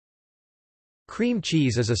Cream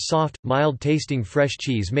cheese is a soft, mild-tasting fresh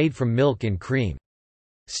cheese made from milk and cream.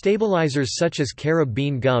 Stabilizers such as carob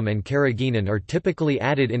bean gum and carrageenan are typically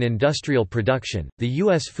added in industrial production. The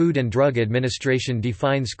U.S. Food and Drug Administration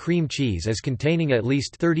defines cream cheese as containing at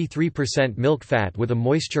least 33% milk fat with a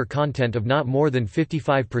moisture content of not more than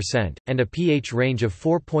 55%, and a pH range of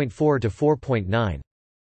 4.4 to 4.9.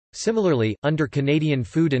 Similarly, under Canadian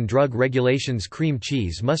Food and Drug Regulations, cream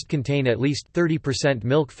cheese must contain at least 30%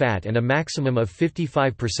 milk fat and a maximum of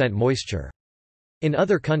 55% moisture. In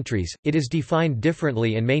other countries, it is defined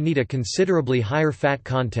differently and may need a considerably higher fat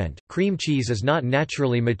content. Cream cheese is not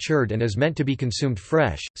naturally matured and is meant to be consumed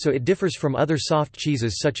fresh, so it differs from other soft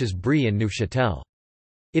cheeses such as brie and Neufchâtel.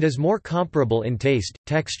 It is more comparable in taste,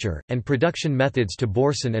 texture, and production methods to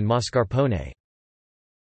Boursin and mascarpone.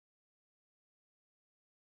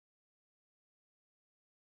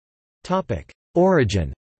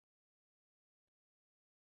 Origin.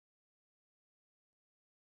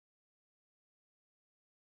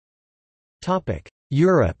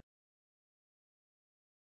 Europe.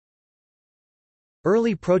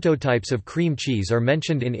 Early prototypes of cream cheese are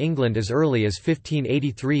mentioned in England as early as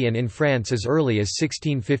 1583 and in France as early as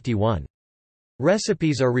 1651.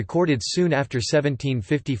 Recipes are recorded soon after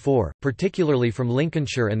 1754, particularly from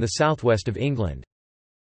Lincolnshire and the southwest of England.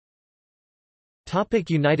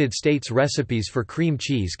 United States recipes for cream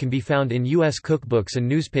cheese can be found in U.S. cookbooks and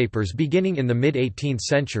newspapers beginning in the mid-18th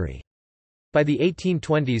century. By the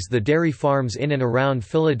 1820s, the dairy farms in and around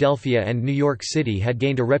Philadelphia and New York City had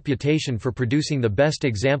gained a reputation for producing the best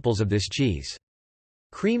examples of this cheese.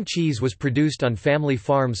 Cream cheese was produced on family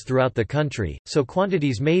farms throughout the country, so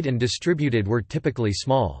quantities made and distributed were typically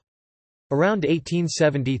small. Around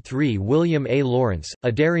 1873, William A. Lawrence,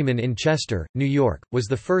 a dairyman in Chester, New York, was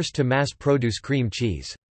the first to mass-produce cream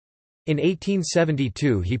cheese. In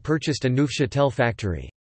 1872 he purchased a Neufchâtel factory.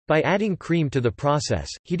 By adding cream to the process,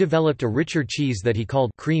 he developed a richer cheese that he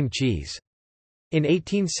called cream cheese. In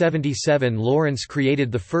 1877 Lawrence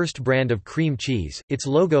created the first brand of cream cheese. Its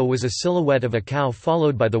logo was a silhouette of a cow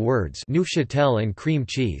followed by the words Neufchâtel and cream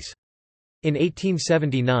cheese. In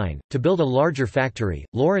 1879, to build a larger factory,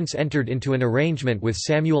 Lawrence entered into an arrangement with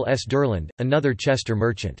Samuel S. Durland, another Chester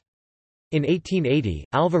merchant. In 1880,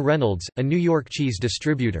 Alva Reynolds, a New York cheese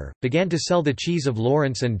distributor, began to sell the cheese of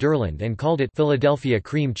Lawrence and Durland and called it Philadelphia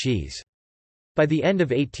cream cheese. By the end of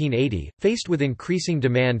 1880, faced with increasing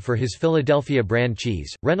demand for his Philadelphia brand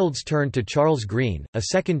cheese, Reynolds turned to Charles Green, a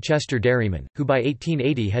second Chester dairyman, who by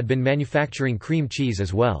 1880 had been manufacturing cream cheese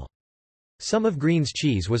as well. Some of Green's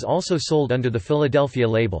cheese was also sold under the Philadelphia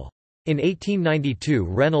label. In 1892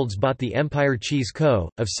 Reynolds bought the Empire Cheese Co.,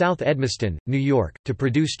 of South Edmeston, New York, to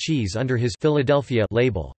produce cheese under his Philadelphia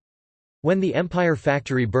label. When the Empire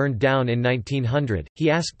factory burned down in 1900, he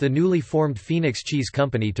asked the newly formed Phoenix Cheese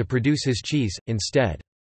Company to produce his cheese, instead.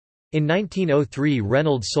 In 1903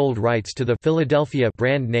 Reynolds sold rights to the Philadelphia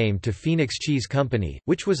brand name to Phoenix Cheese Company,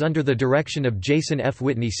 which was under the direction of Jason F.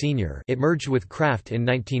 Whitney Sr. It merged with Kraft in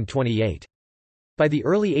 1928. By the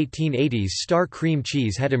early 1880s Star cream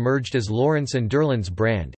cheese had emerged as Lawrence and Durland's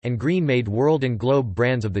brand, and Green made World and Globe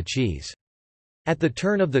brands of the cheese. At the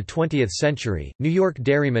turn of the 20th century, New York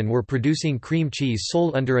dairymen were producing cream cheese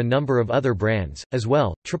sold under a number of other brands, as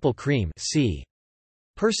well, Triple Cream C.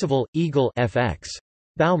 Percival, Eagle FX.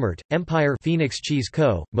 Baumert, Empire Phoenix Cheese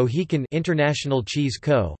Co., Mohican International Cheese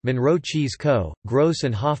Co., Monroe Cheese Co., Gross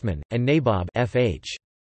and Hoffman, and Nabob FH.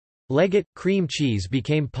 Leggett cream cheese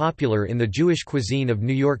became popular in the Jewish cuisine of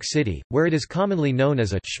New York City, where it is commonly known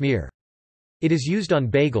as a schmear. It is used on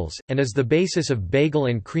bagels, and is the basis of bagel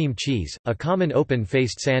and cream cheese, a common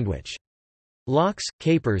open-faced sandwich. Lox,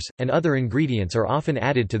 capers, and other ingredients are often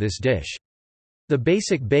added to this dish. The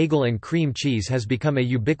basic bagel and cream cheese has become a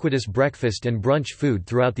ubiquitous breakfast and brunch food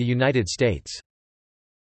throughout the United States.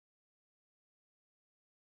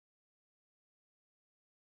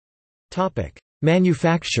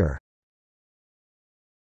 Manufacture.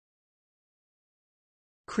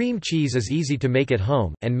 Cream cheese is easy to make at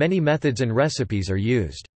home, and many methods and recipes are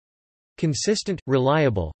used. Consistent,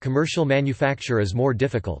 reliable, commercial manufacture is more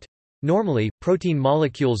difficult. Normally, protein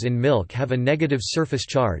molecules in milk have a negative surface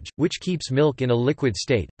charge, which keeps milk in a liquid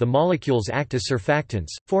state. The molecules act as surfactants,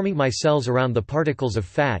 forming micelles around the particles of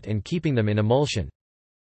fat and keeping them in emulsion.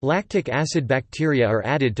 Lactic acid bacteria are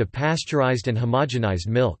added to pasteurized and homogenized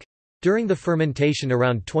milk. During the fermentation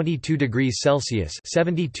around 22 degrees Celsius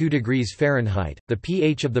 (72 degrees Fahrenheit), the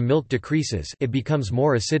pH of the milk decreases, it becomes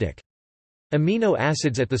more acidic. Amino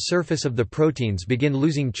acids at the surface of the proteins begin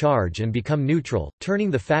losing charge and become neutral, turning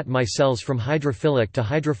the fat micelles from hydrophilic to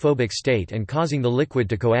hydrophobic state and causing the liquid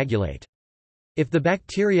to coagulate. If the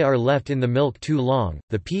bacteria are left in the milk too long,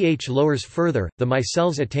 the pH lowers further, the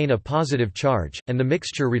micelles attain a positive charge, and the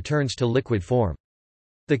mixture returns to liquid form.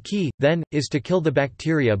 The key, then, is to kill the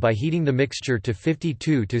bacteria by heating the mixture to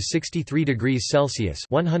 52 to 63 degrees Celsius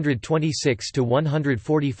 (126 to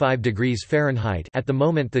 145 degrees Fahrenheit) at the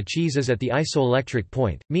moment the cheese is at the isoelectric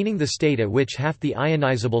point, meaning the state at which half the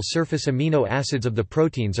ionizable surface amino acids of the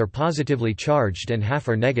proteins are positively charged and half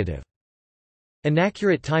are negative.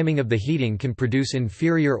 Inaccurate timing of the heating can produce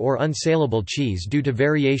inferior or unsaleable cheese due to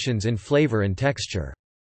variations in flavor and texture.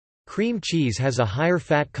 Cream cheese has a higher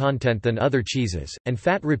fat content than other cheeses, and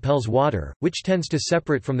fat repels water, which tends to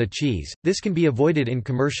separate from the cheese. This can be avoided in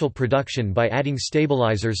commercial production by adding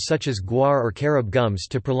stabilizers such as guar or carob gums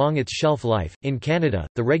to prolong its shelf life. In Canada,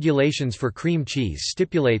 the regulations for cream cheese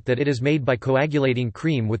stipulate that it is made by coagulating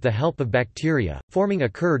cream with the help of bacteria, forming a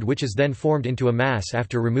curd which is then formed into a mass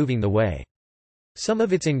after removing the whey. Some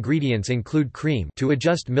of its ingredients include cream to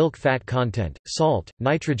adjust milk fat content, salt,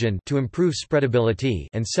 nitrogen to improve spreadability,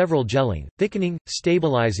 and several gelling, thickening,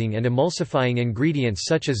 stabilizing and emulsifying ingredients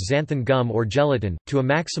such as xanthan gum or gelatin, to a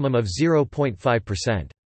maximum of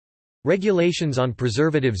 0.5%. Regulations on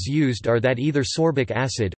preservatives used are that either sorbic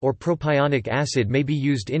acid, or propionic acid may be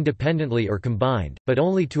used independently or combined, but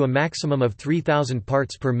only to a maximum of 3,000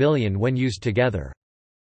 parts per million when used together.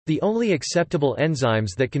 The only acceptable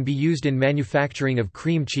enzymes that can be used in manufacturing of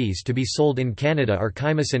cream cheese to be sold in Canada are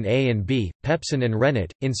chymosin A and B, pepsin and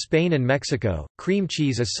rennet. In Spain and Mexico, cream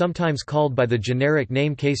cheese is sometimes called by the generic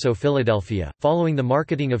name queso Philadelphia, following the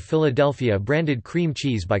marketing of Philadelphia branded cream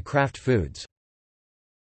cheese by Kraft Foods.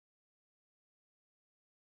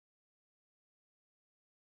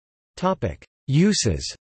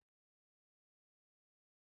 Uses.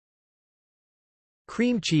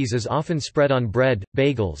 Cream cheese is often spread on bread,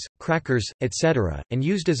 bagels, crackers, etc., and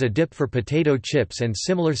used as a dip for potato chips and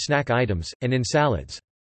similar snack items, and in salads.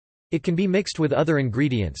 It can be mixed with other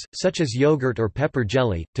ingredients, such as yogurt or pepper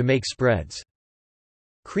jelly, to make spreads.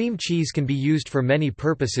 Cream cheese can be used for many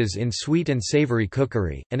purposes in sweet and savory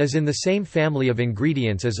cookery, and is in the same family of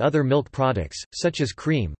ingredients as other milk products, such as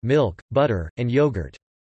cream, milk, butter, and yogurt.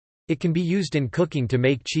 It can be used in cooking to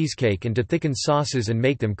make cheesecake and to thicken sauces and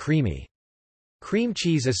make them creamy. Cream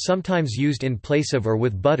cheese is sometimes used in place of or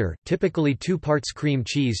with butter, typically 2 parts cream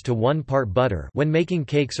cheese to 1 part butter when making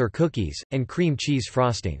cakes or cookies, and cream cheese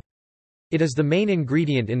frosting. It is the main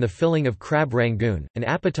ingredient in the filling of crab rangoon, an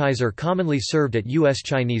appetizer commonly served at U.S.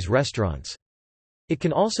 Chinese restaurants. It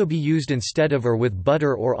can also be used instead of or with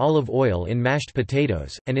butter or olive oil in mashed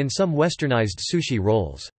potatoes, and in some westernized sushi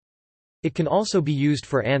rolls. It can also be used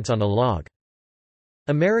for ants on a log.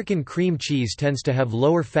 American cream cheese tends to have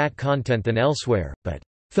lower fat content than elsewhere, but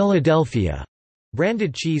Philadelphia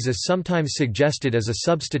branded cheese is sometimes suggested as a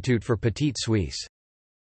substitute for Petite Suisse.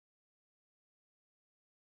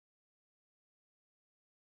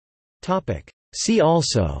 See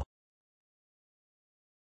also: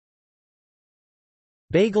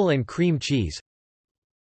 Bagel and cream cheese,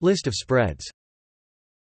 List of spreads.